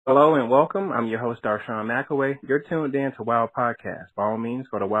Hello and welcome. I'm your host, Darshawn McAway. You're tuned in to Wild Podcast. By all means,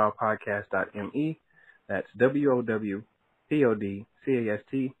 go to wildpodcast.me. That's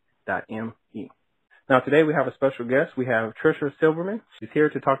WOWPODCAST.me. Now, today we have a special guest. We have Trisha Silverman. She's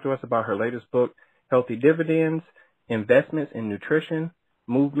here to talk to us about her latest book, Healthy Dividends, Investments in Nutrition,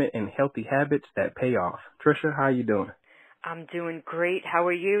 Movement, and Healthy Habits That Pay Off. Trisha, how you doing? I'm doing great. How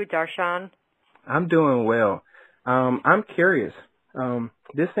are you, Darshan? I'm doing well. I'm curious.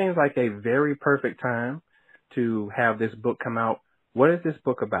 This seems like a very perfect time to have this book come out. What is this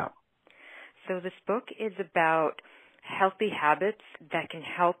book about? So this book is about healthy habits that can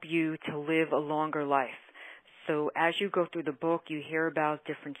help you to live a longer life. So as you go through the book, you hear about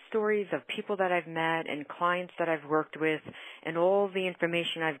different stories of people that I've met and clients that I've worked with and all the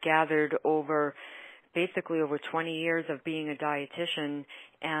information I've gathered basically over 20 years of being a dietitian,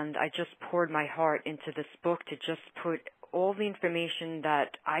 and I just poured my heart into this book to just put all the information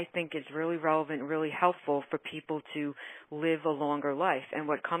that I think is really relevant, really helpful for people to live a longer life. And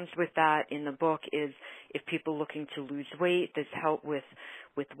what comes with that in the book is if people looking to lose weight, there's help with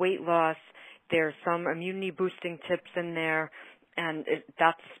weight loss. There's some immunity boosting tips in there. And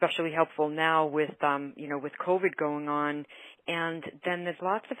that's especially helpful now with COVID going on. And then there's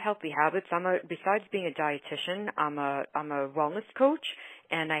lots of healthy habits. Besides being a dietitian, I'm a wellness coach,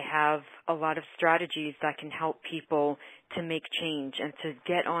 and I have a lot of strategies that can help people to make change and to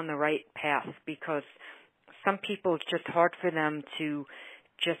get on the right path, because some people, it's just hard for them to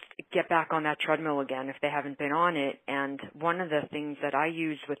just get back on that treadmill again if they haven't been on it. And one of the things that I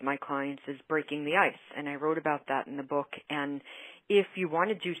use with my clients is breaking the ice, and I wrote about that in the book. And if you want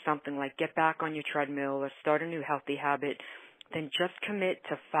to do something like get back on your treadmill or start a new healthy habit, then just commit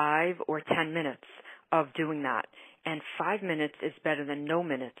to 5 or 10 minutes of doing that. And 5 minutes is better than no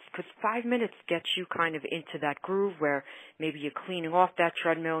minutes, because 5 minutes gets you kind of into that groove where maybe you're cleaning off that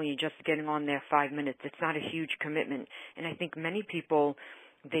treadmill and you're just getting on there 5 minutes. It's not a huge commitment. And I think many people,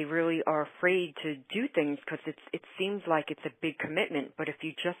 they really are afraid to do things because it seems like it's a big commitment. But if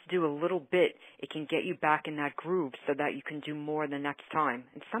you just do a little bit, it can get you back in that groove so that you can do more the next time.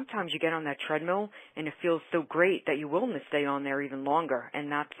 And sometimes you get on that treadmill and it feels so great that you're willing to stay on there even longer.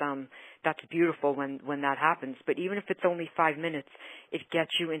 And that's beautiful when that happens. But even if it's only 5 minutes, it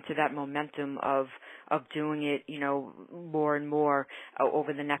gets you into that momentum of doing it, more and more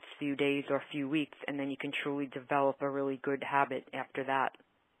over the next few days or few weeks, and then you can truly develop a really good habit after that.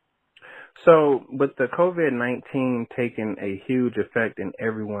 So, with the COVID-19 taking a huge effect in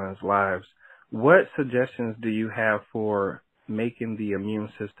everyone's lives, what suggestions do you have for making the immune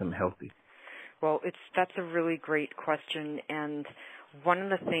system healthy? Well, that's a really great question, and one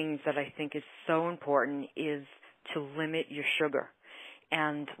of the things that I think is so important is to limit your sugar.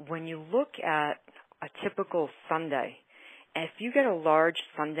 And when you look at a typical sundae, if you get a large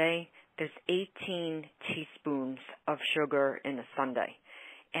sundae, there's 18 teaspoons of sugar in a sundae.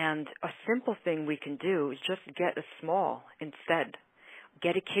 And a simple thing we can do is just get a small instead.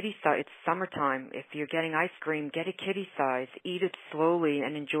 Get a kitty size. It's summertime. If you're getting ice cream, get a kitty size. Eat it slowly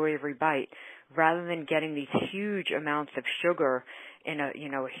and enjoy every bite, rather than getting these huge amounts of sugar in a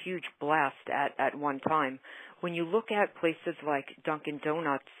huge blast at one time. When you look at places like Dunkin'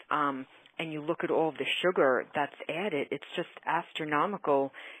 Donuts, and you look at all of the sugar that's added, it's just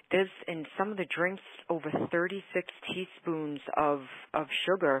astronomical. There's in some of the drinks over 36 teaspoons of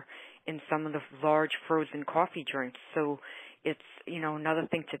sugar in some of the large frozen coffee drinks. So it's, another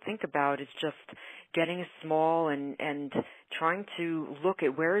thing to think about is just getting a small and trying to look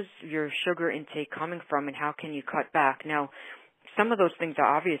at where is your sugar intake coming from and how can you cut back. Now, some of those things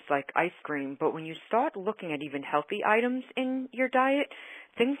are obvious, like ice cream, but when you start looking at even healthy items in your diet,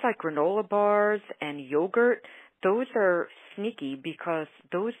 things like granola bars and yogurt, those are sneaky because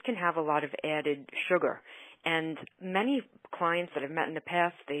those can have a lot of added sugar. And many clients that I've met in the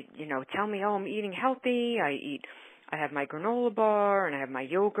past, they, tell me, oh, I'm eating healthy, I have my granola bar and I have my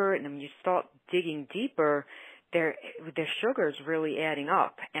yogurt, and then when you start digging deeper, their sugar is really adding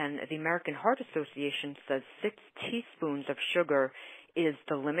up. And the American Heart Association says 6 teaspoons of sugar is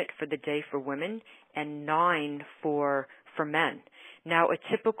the limit for the day for women and 9 for men. Now, a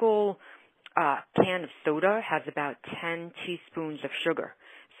typical can of soda has about 10 teaspoons of sugar.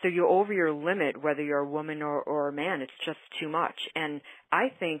 So you're over your limit, whether you're a woman or a man. It's just too much. And I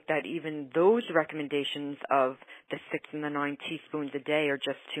think that even those recommendations of the 6 and the 9 teaspoons a day are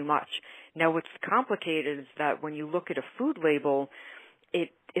just too much. Now, what's complicated is that when you look at a food label,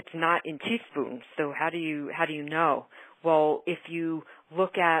 it's not in teaspoons. So how do you know? Well, if you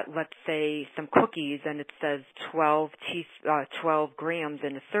look at, let's say, some cookies and it says 12 grams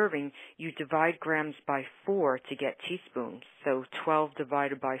in a serving, you divide grams by 4 to get teaspoons. So 12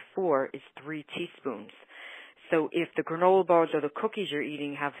 divided by 4 is 3 teaspoons. So if the granola bars or the cookies you're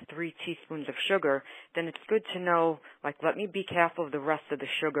eating have 3 teaspoons of sugar, then it's good to know, like, let me be careful of the rest of the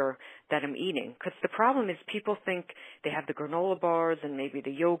sugar that I'm eating. Because the problem is people think they have the granola bars and maybe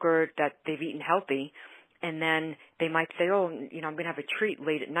the yogurt, that they've eaten healthy, and then they might say, oh, I'm going to have a treat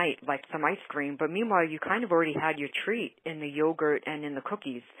late at night, like some ice cream. But meanwhile, you kind of already had your treat in the yogurt and in the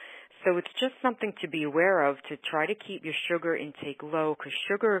cookies. So it's just something to be aware of, to try to keep your sugar intake low, because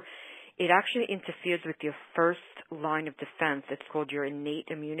sugar, it actually interferes with your first line of defense. It's called your innate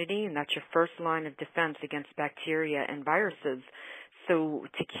immunity, and that's your first line of defense against bacteria and viruses. So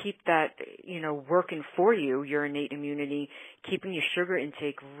to keep that, working for you, your innate immunity, keeping your sugar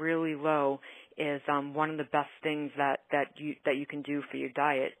intake really low is one of the best things that you can do for your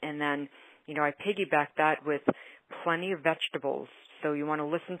diet. And then, I piggyback that with plenty of vegetables. So you want to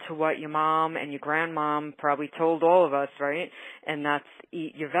listen to what your mom and your grandmom probably told all of us, right? And that's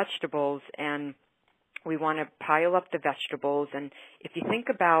eat your vegetables, and we want to pile up the vegetables. And if you think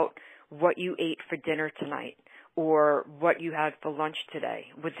about what you ate for dinner tonight or what you had for lunch today,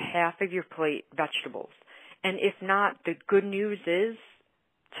 was half of your plate vegetables? And if not, the good news is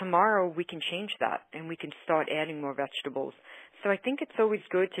tomorrow we can change that and we can start adding more vegetables. So I think it's always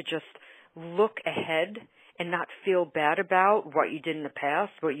good to just look ahead and not feel bad about what you did in the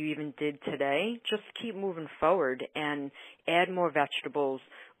past, what you even did today. Just keep moving forward and add more vegetables,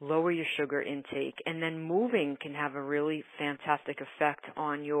 lower your sugar intake, and then moving can have a really fantastic effect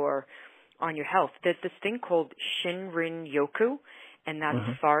on your health. There's this thing called Shinrin-yoku, and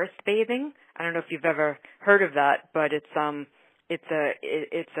that's forest bathing. I don't know if you've ever heard of that, but it's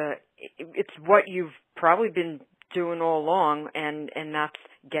what you've probably been doing all along, and that's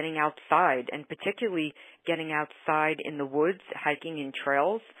getting outside, and particularly getting outside in the woods, hiking in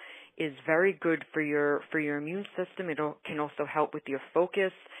trails is very good for your immune system. It can also help with your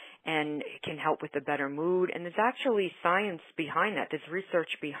focus, and it can help with a better mood. And there's actually science behind that. There's research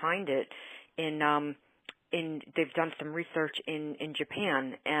behind it. They've done some research in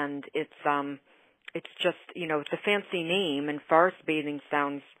Japan, and it's just, it's a fancy name, and forest bathing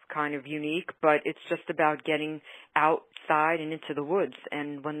sounds kind of unique, but it's just about getting outside and into the woods.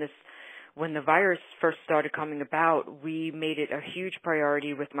 And when the virus first started coming about, we made it a huge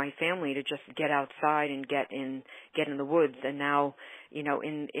priority with my family to just get outside and get in the woods. And now,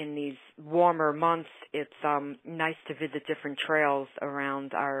 in these warmer months, it's nice to visit different trails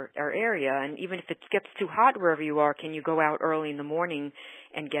around our area. And even if it gets too hot wherever you are, can you go out early in the morning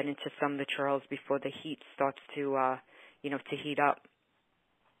and get into some of the trails before the heat starts to heat up?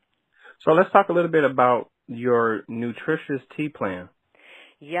 So let's talk a little bit about your nutritious tea plan.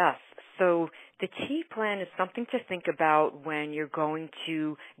 Yes. So the tea plan is something to think about when you're going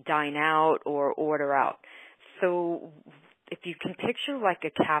to dine out or order out. So if you can picture like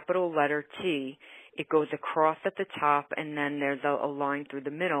a capital letter T, it goes across at the top, and then there's a line through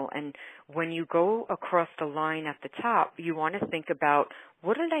the middle. And when you go across the line at the top, you want to think about,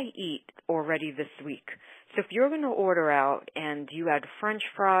 what did I eat already this week? So if you're going to order out and you had French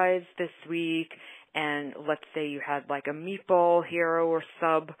fries this week, and let's say you had like a meatball hero or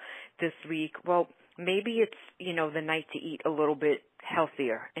sub this week, well, maybe it's, the night to eat a little bit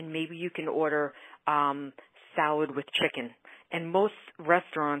healthier, and maybe you can order salad with chicken. And most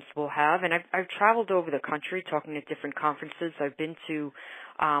restaurants will have, and I've traveled over the country talking at different conferences. I've been to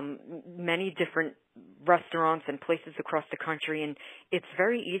many different restaurants and places across the country, and it's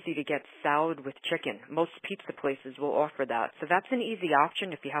very easy to get salad with chicken. Most pizza places will offer that. So that's an easy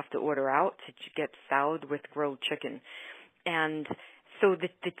option if you have to order out, to get salad with grilled chicken. And so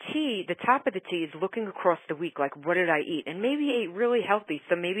the top of the T is looking across the week, like, what did I eat? And maybe you ate really healthy.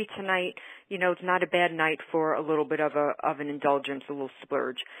 So maybe tonight, it's not a bad night for a little bit of an indulgence, a little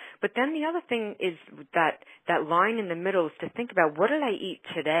splurge. But then the other thing is that line in the middle is to think about, what did I eat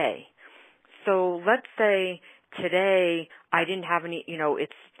today? So let's say today I didn't have any,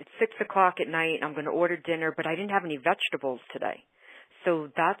 it's 6 o'clock at night, I'm going to order dinner, but I didn't have any vegetables today. So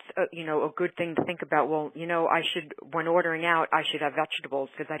that's a good thing to think about. Well, when ordering out, I should have vegetables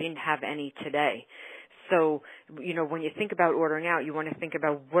because I didn't have any today. So, when you think about ordering out, you want to think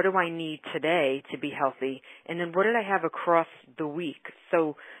about, what do I need today to be healthy? And then what did I have across the week?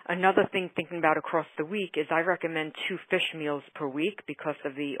 So another thing thinking about across the week is I recommend 2 fish meals per week because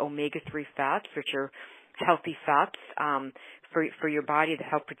of the omega-3 fats, which are healthy fats for your body to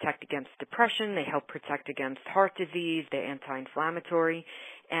help protect against depression. They help protect against heart disease. They're anti-inflammatory.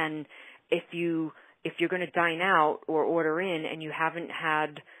 And if you if you're going to dine out or order in and you haven't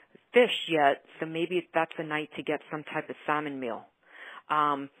had fish yet, so maybe that's a night to get some type of salmon meal.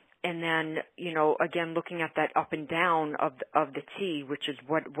 And then, again, looking at that up and down of the T, which is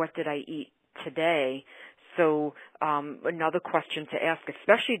what did I eat today? So another question to ask,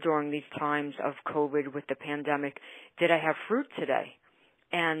 especially during these times of COVID with the pandemic, did I have fruit today?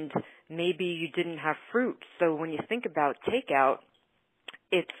 And maybe you didn't have fruit. So when you think about takeout,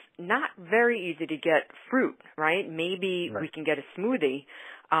 it's not very easy to get fruit, right? Maybe we can get a smoothie,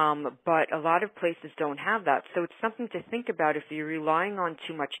 but a lot of places don't have that. So it's something to think about. If you're relying on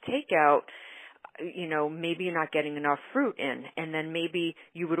too much takeout, maybe you're not getting enough fruit in. And then maybe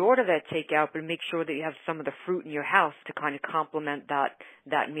you would order that takeout, but make sure that you have some of the fruit in your house to kind of complement that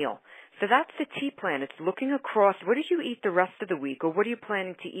meal. So that's the T plan. It's looking across, what did you eat the rest of the week, or what are you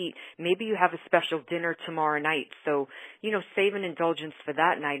planning to eat? Maybe you have a special dinner tomorrow night, so, save an indulgence for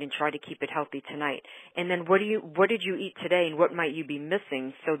that night and try to keep it healthy tonight. And then what did you eat today, and what might you be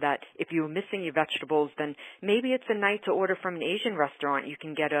missing, so that if you were missing your vegetables, then maybe it's a night to order from an Asian restaurant. You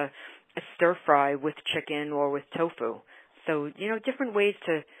can get a stir fry with chicken or with tofu. So, different ways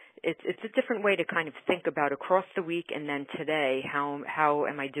to, it's a different way to kind of think about across the week, and then today, how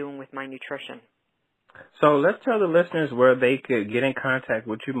am I doing with my nutrition? So let's tell the listeners where they could get in contact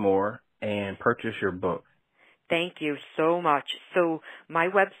with you more and purchase your book. Thank you so much. So my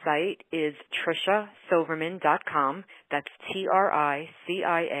website is TriciaSilverman.com. That's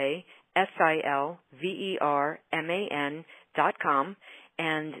TriciaSilverman.com.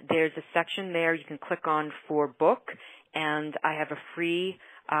 And there's a section there you can click on for book, and I have a free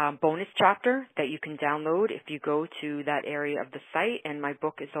bonus chapter that you can download if you go to that area of the site, and my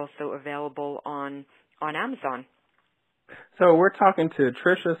book is also available on Amazon. So we're talking to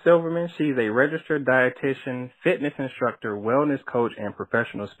Tricia Silverman. She's a registered dietitian, fitness instructor, wellness coach, and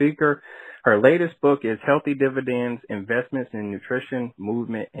professional speaker. Her latest book is Healthy Dividends, Investments in Nutrition,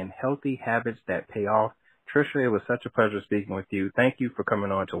 Movement, and Healthy Habits That Pay Off. Tricia, it was such a pleasure speaking with you. Thank you for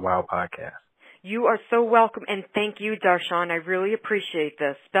coming on to WOW Podcast. You are so welcome, and thank you, Darshan. I really appreciate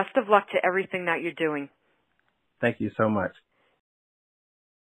this. Best of luck to everything that you're doing. Thank you so much.